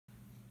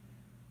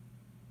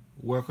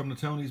Welcome to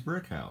Tony's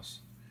Brick House.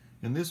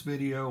 In this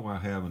video I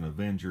have an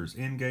Avengers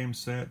Endgame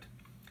set.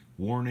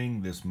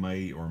 Warning, this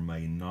may or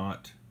may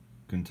not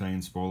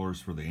contain spoilers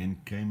for the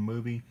Endgame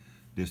movie,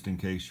 just in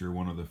case you're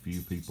one of the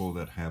few people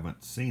that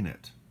haven't seen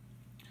it.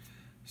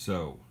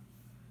 So,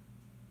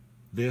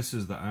 this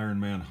is the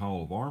Iron Man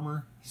Hall of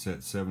Armor,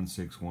 set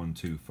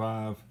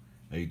 76125,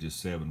 ages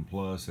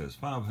 7+, has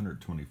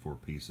 524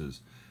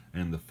 pieces,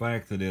 and the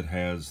fact that it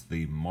has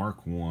the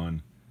Mark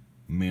I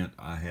meant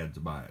I had to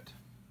buy it.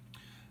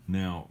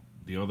 Now,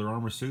 the other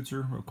armor suits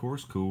are, of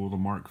course, cool. The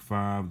Mark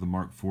V, the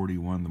Mark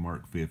 41, the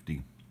Mark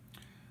 50.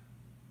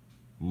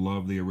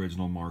 Love the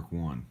original Mark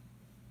I.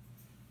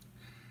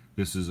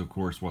 This is, of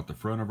course, what the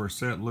front of our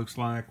set looks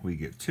like. We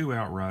get two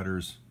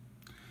Outriders.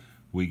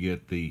 We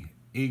get the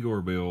Igor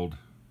build.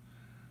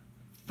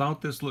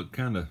 Thought this looked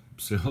kind of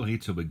silly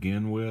to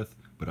begin with,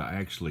 but I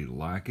actually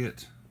like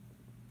it.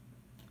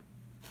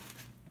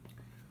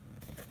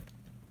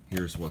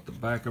 Here's what the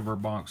back of our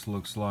box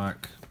looks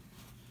like.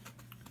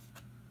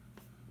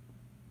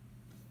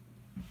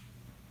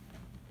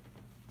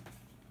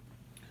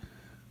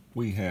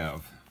 We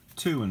have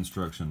two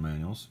instruction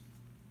manuals.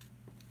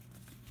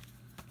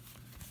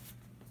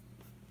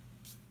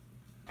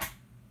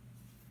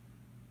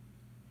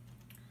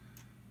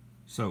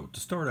 So, to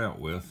start out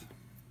with,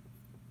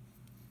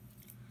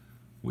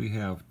 we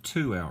have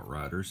two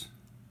Outriders.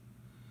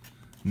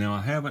 Now,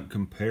 I haven't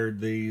compared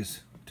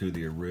these to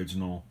the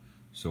original,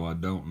 so I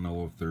don't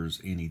know if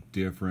there's any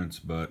difference,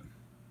 but,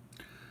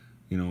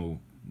 you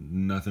know,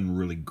 nothing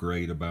really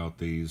great about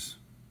these.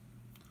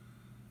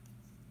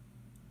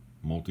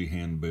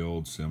 Multi-hand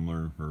build,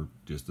 similar or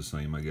just the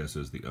same, I guess,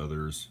 as the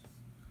others.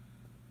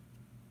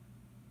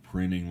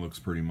 Printing looks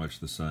pretty much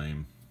the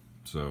same.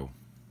 So,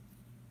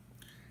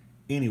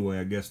 anyway,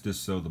 I guess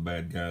just so the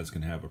bad guys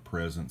can have a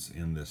presence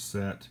in this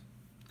set.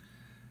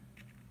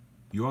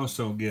 You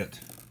also get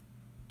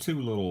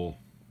two little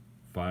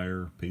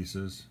fire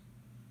pieces.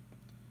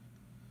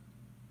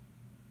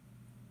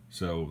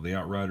 So, the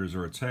Outriders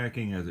are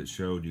attacking. As it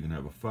showed, you can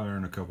have a fire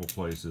in a couple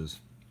places.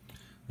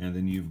 And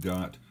then you've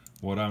got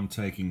what I'm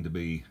taking to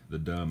be the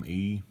dumb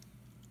E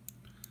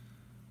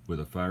with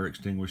a fire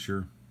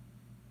extinguisher.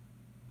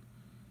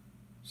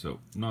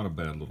 So, not a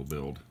bad little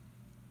build.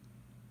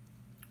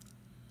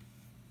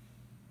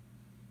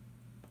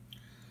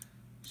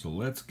 So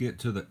let's get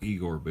to the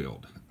Igor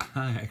build.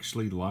 I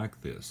actually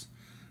like this.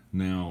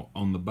 Now,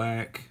 on the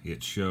back,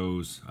 it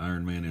shows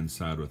Iron Man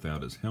inside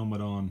without his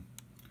helmet on.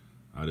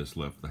 I just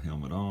left the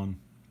helmet on.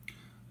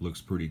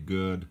 Looks pretty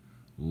good.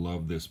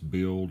 Love this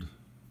build.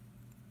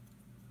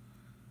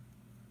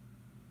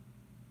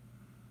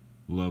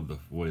 Love the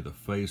way the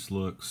face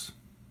looks.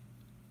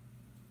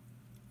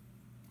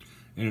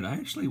 And it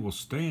actually will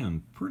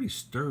stand pretty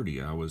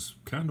sturdy. I was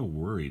kind of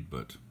worried,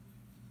 but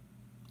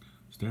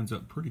stands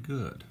up pretty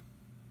good.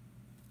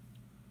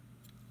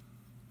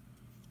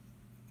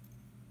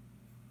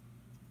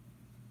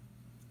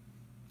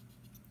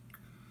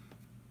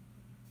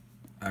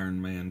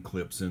 Iron Man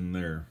clips in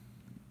there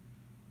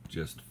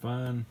just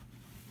fine.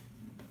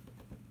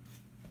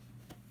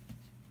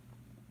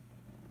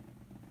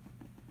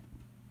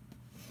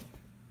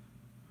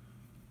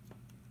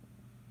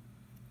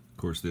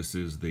 Of course, this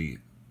is the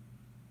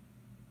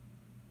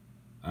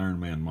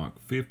Iron Man Mark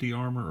 50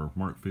 armor, or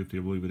Mark 50,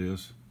 I believe it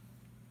is.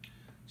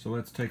 So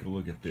let's take a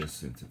look at this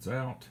since it's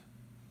out.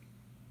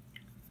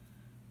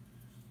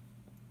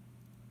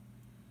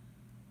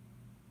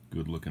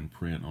 Good looking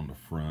print on the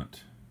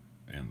front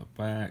and the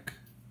back.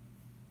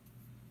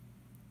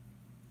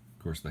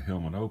 Of course, the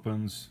helmet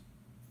opens.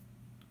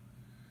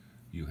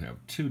 You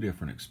have two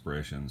different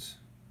expressions.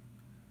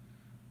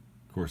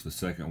 Of course, the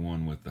second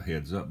one with the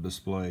heads up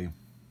display.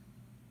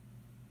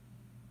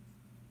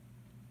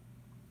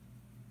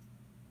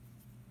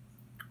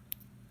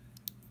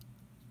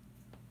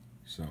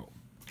 So,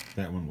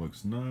 that one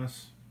looks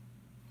nice.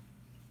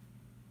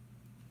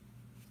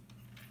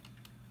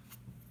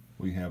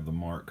 We have the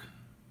Mark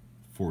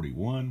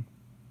 41.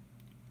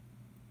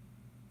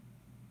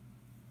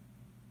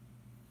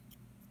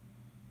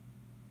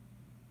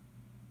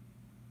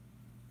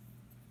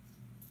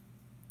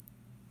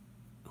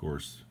 Of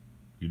course,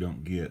 you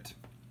don't get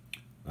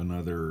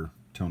another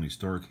Tony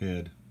Stark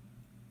head.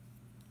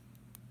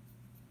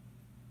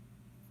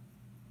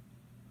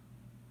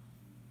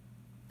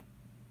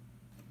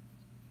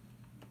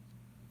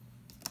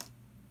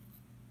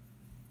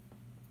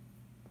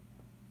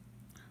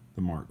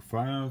 The Mark V.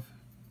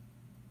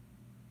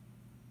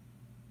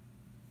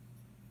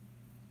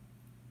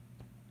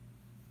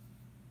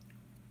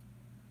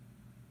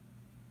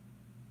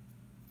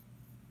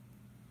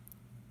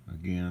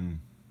 Again,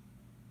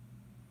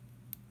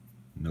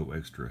 no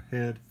extra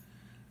head.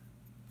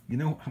 You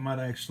know, I might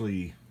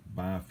actually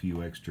buy a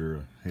few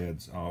extra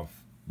heads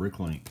off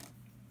Bricklink.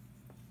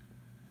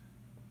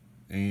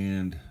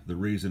 And the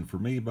reason for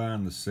me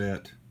buying the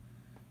set,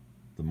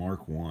 the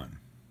Mark I.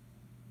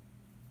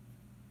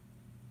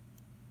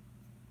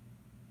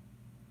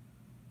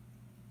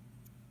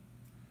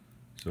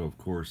 So of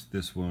course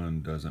this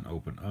one doesn't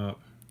open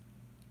up.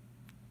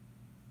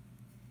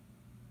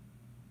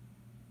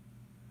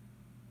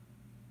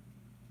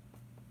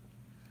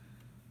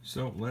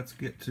 So let's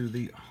get to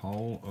the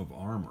Hall of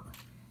Armor.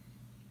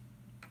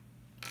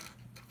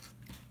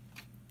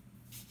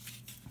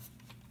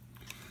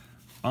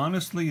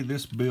 Honestly,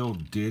 this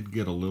build did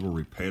get a little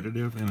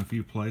repetitive in a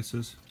few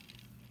places,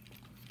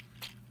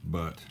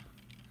 but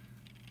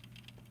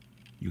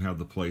you have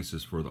the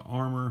places for the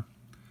armor,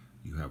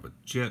 you have a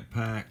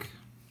jetpack,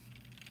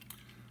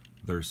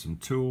 there's some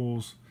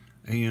tools,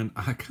 and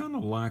I kind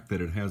of like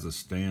that it has a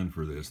stand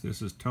for this.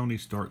 This is Tony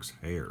Stark's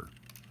hair.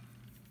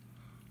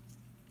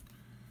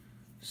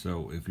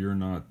 So if you're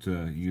not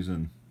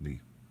using the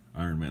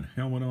Iron Man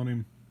helmet on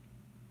him,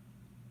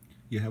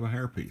 you have a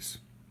hairpiece.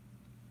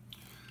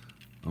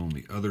 On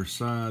the other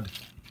side,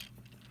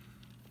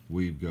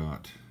 we've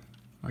got,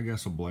 I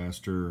guess, a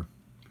blaster,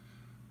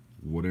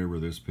 whatever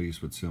this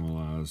piece would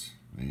symbolize,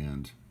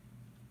 and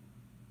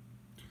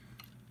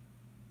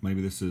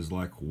maybe this is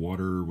like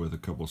water with a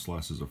couple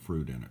slices of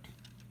fruit in it.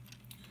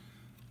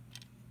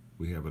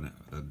 We have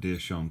a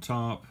dish on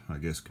top, I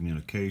guess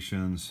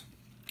communications,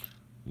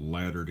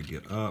 ladder to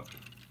get up,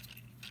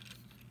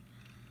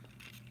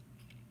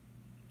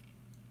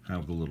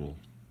 have the little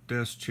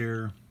desk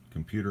chair,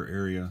 computer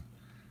area.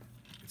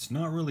 It's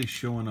not really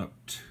showing up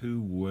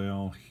too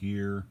well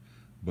here,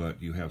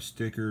 but you have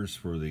stickers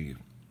for the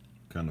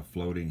kind of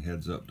floating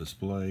heads-up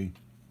display.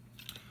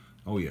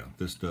 Oh yeah,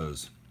 this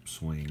does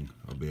swing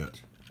a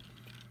bit.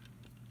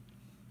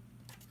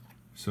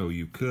 So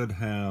you could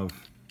have,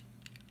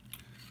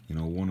 you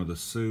know, one of the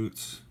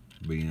suits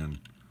being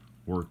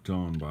worked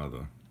on by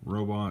the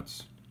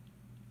robots.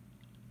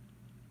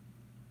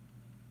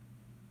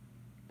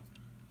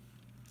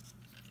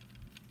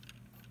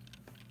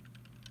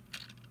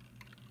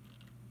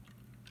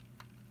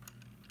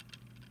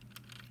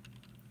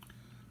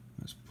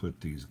 Let's put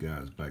these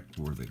guys back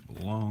where they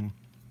belong.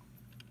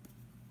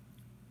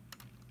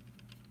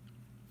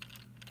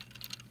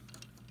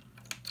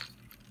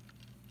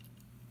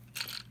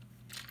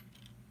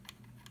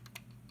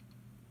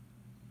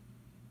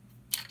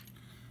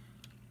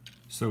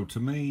 So to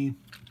me,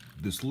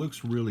 this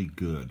looks really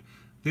good.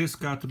 This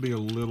got to be a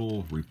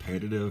little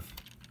repetitive,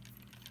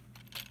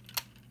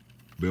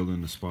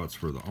 building the spots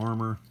for the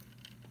armor.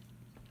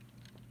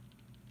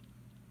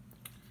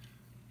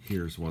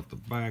 Here's what the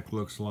back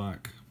looks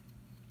like.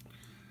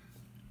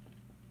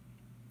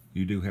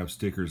 You do have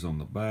stickers on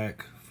the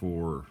back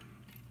for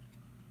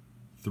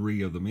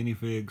 3 of the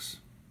minifigs.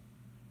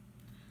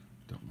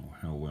 Don't know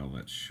how well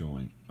that's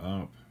showing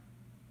up.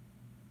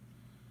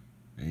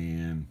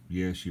 And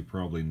yes, you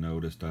probably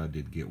noticed I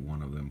did get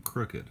one of them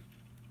crooked.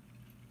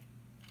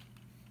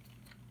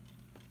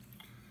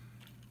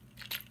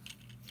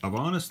 I've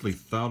honestly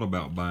thought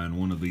about buying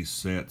one of these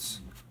sets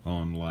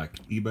on like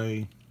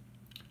eBay.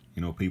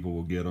 You know, people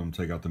will get them,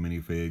 take out the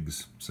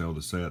minifigs, sell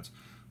the sets.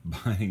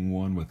 Buying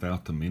one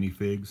without the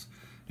minifigs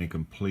and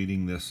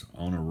completing this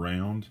on a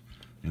round,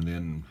 and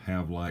then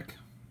have like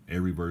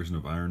every version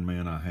of Iron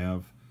Man I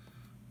have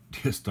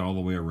just all the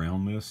way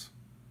around this.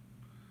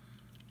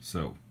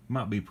 So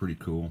might be pretty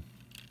cool.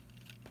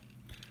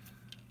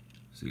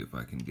 See if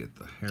I can get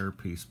the hair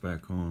piece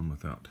back on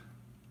without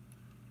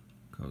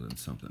causing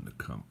something to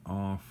come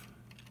off.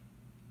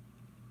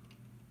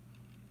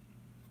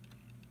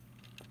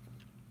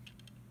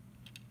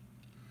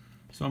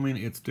 So I mean,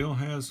 it still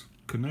has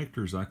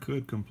connectors. I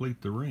could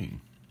complete the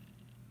ring.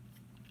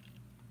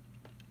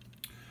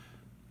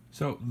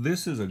 So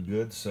this is a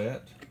good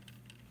set,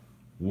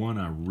 one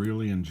I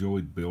really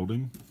enjoyed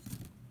building,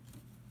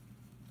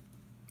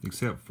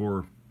 except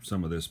for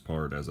some of this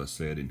part, as I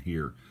said in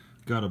here,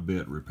 got a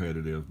bit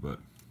repetitive, but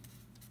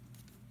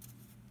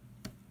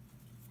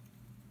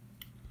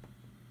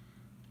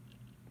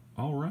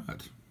all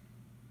right.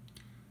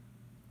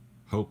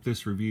 Hope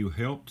this review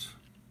helped.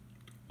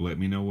 Let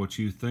me know what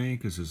you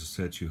think. Is this a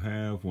set you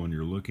have, one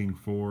you're looking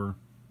for?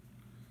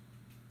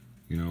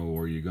 You know,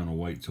 or are you going to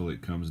wait till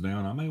it comes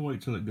down? I may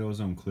wait till it goes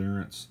on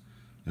clearance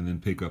and then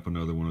pick up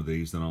another one of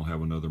these. Then I'll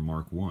have another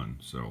Mark I.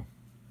 So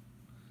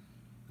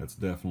that's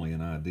definitely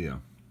an idea.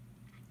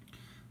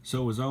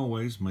 So as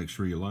always, make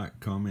sure you like,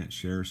 comment,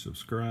 share,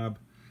 subscribe.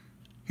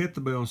 Hit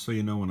the bell so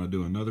you know when I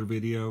do another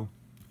video.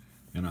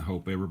 And I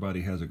hope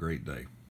everybody has a great day.